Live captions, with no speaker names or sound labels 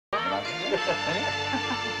You wait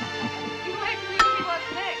till you see what's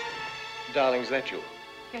next. Darling, is that you?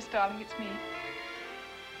 Yes, darling, it's me.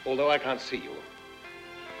 Although I can't see you,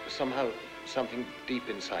 somehow something deep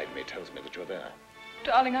inside me tells me that you're there.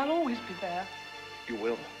 Darling, I'll always be there. You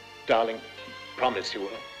will? Darling, promise you will.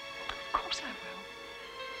 Of course I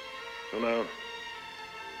will. You know,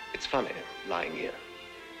 it's funny lying here.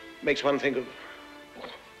 Makes one think of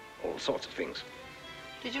all sorts of things.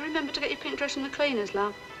 Did you remember to get your pink dress from the cleaners,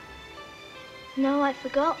 love? No, I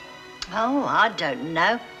forgot. Oh, I don't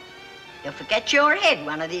know. You'll forget your head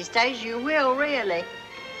one of these days. You will, really.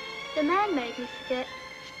 The man made me forget.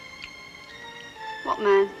 What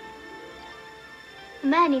man? The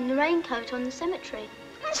man in the raincoat on the cemetery.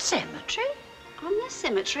 The cemetery? On the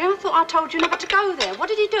cemetery? I thought I told you never to go there. What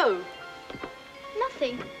did he do?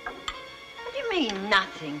 Nothing. What do you mean,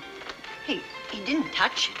 nothing? He didn't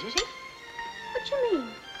touch you, did he? What do you mean?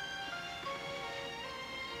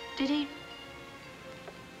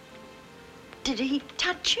 Did he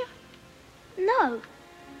touch you? No.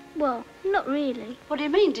 Well, not really. What do you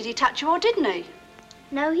mean? Did he touch you or didn't he?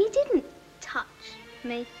 No, he didn't touch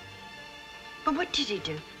me. But what did he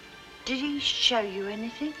do? Did he show you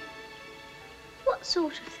anything? What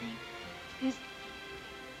sort of thing? Did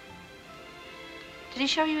he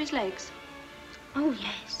show you his legs? Oh,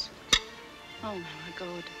 yes. Oh, my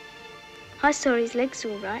God. I saw his legs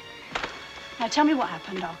all right. Now, tell me what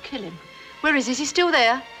happened. I'll kill him. Where is he? Is he still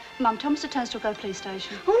there? Mum, tell Mr. Turnstile to go to the police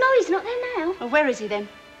station. Oh, no, he's not there now. Well, where is he then?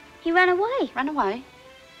 He ran away. Ran away?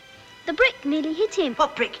 The brick nearly hit him.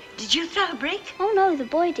 What brick? Did you throw a brick? Oh, no, the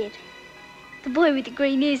boy did. The boy with the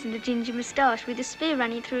green ears and the ginger moustache with a spear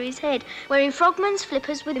running through his head, wearing frogman's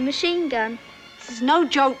flippers with a machine gun. This is no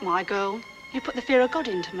joke, my girl. You put the fear of God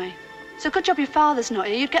into me. It's a good job your father's not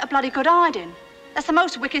here. You'd get a bloody good hiding. That's the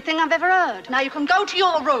most wicked thing I've ever heard. Now, you can go to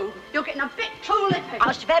your room. You're getting a bit too lippy.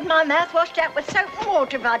 I should have had my mouth washed out with soap and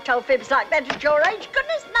water if I'd told fibs like that at your age.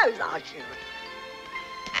 Goodness knows I should.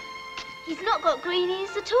 He's not got green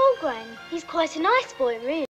ears at all, Gran. He's quite a nice boy, really.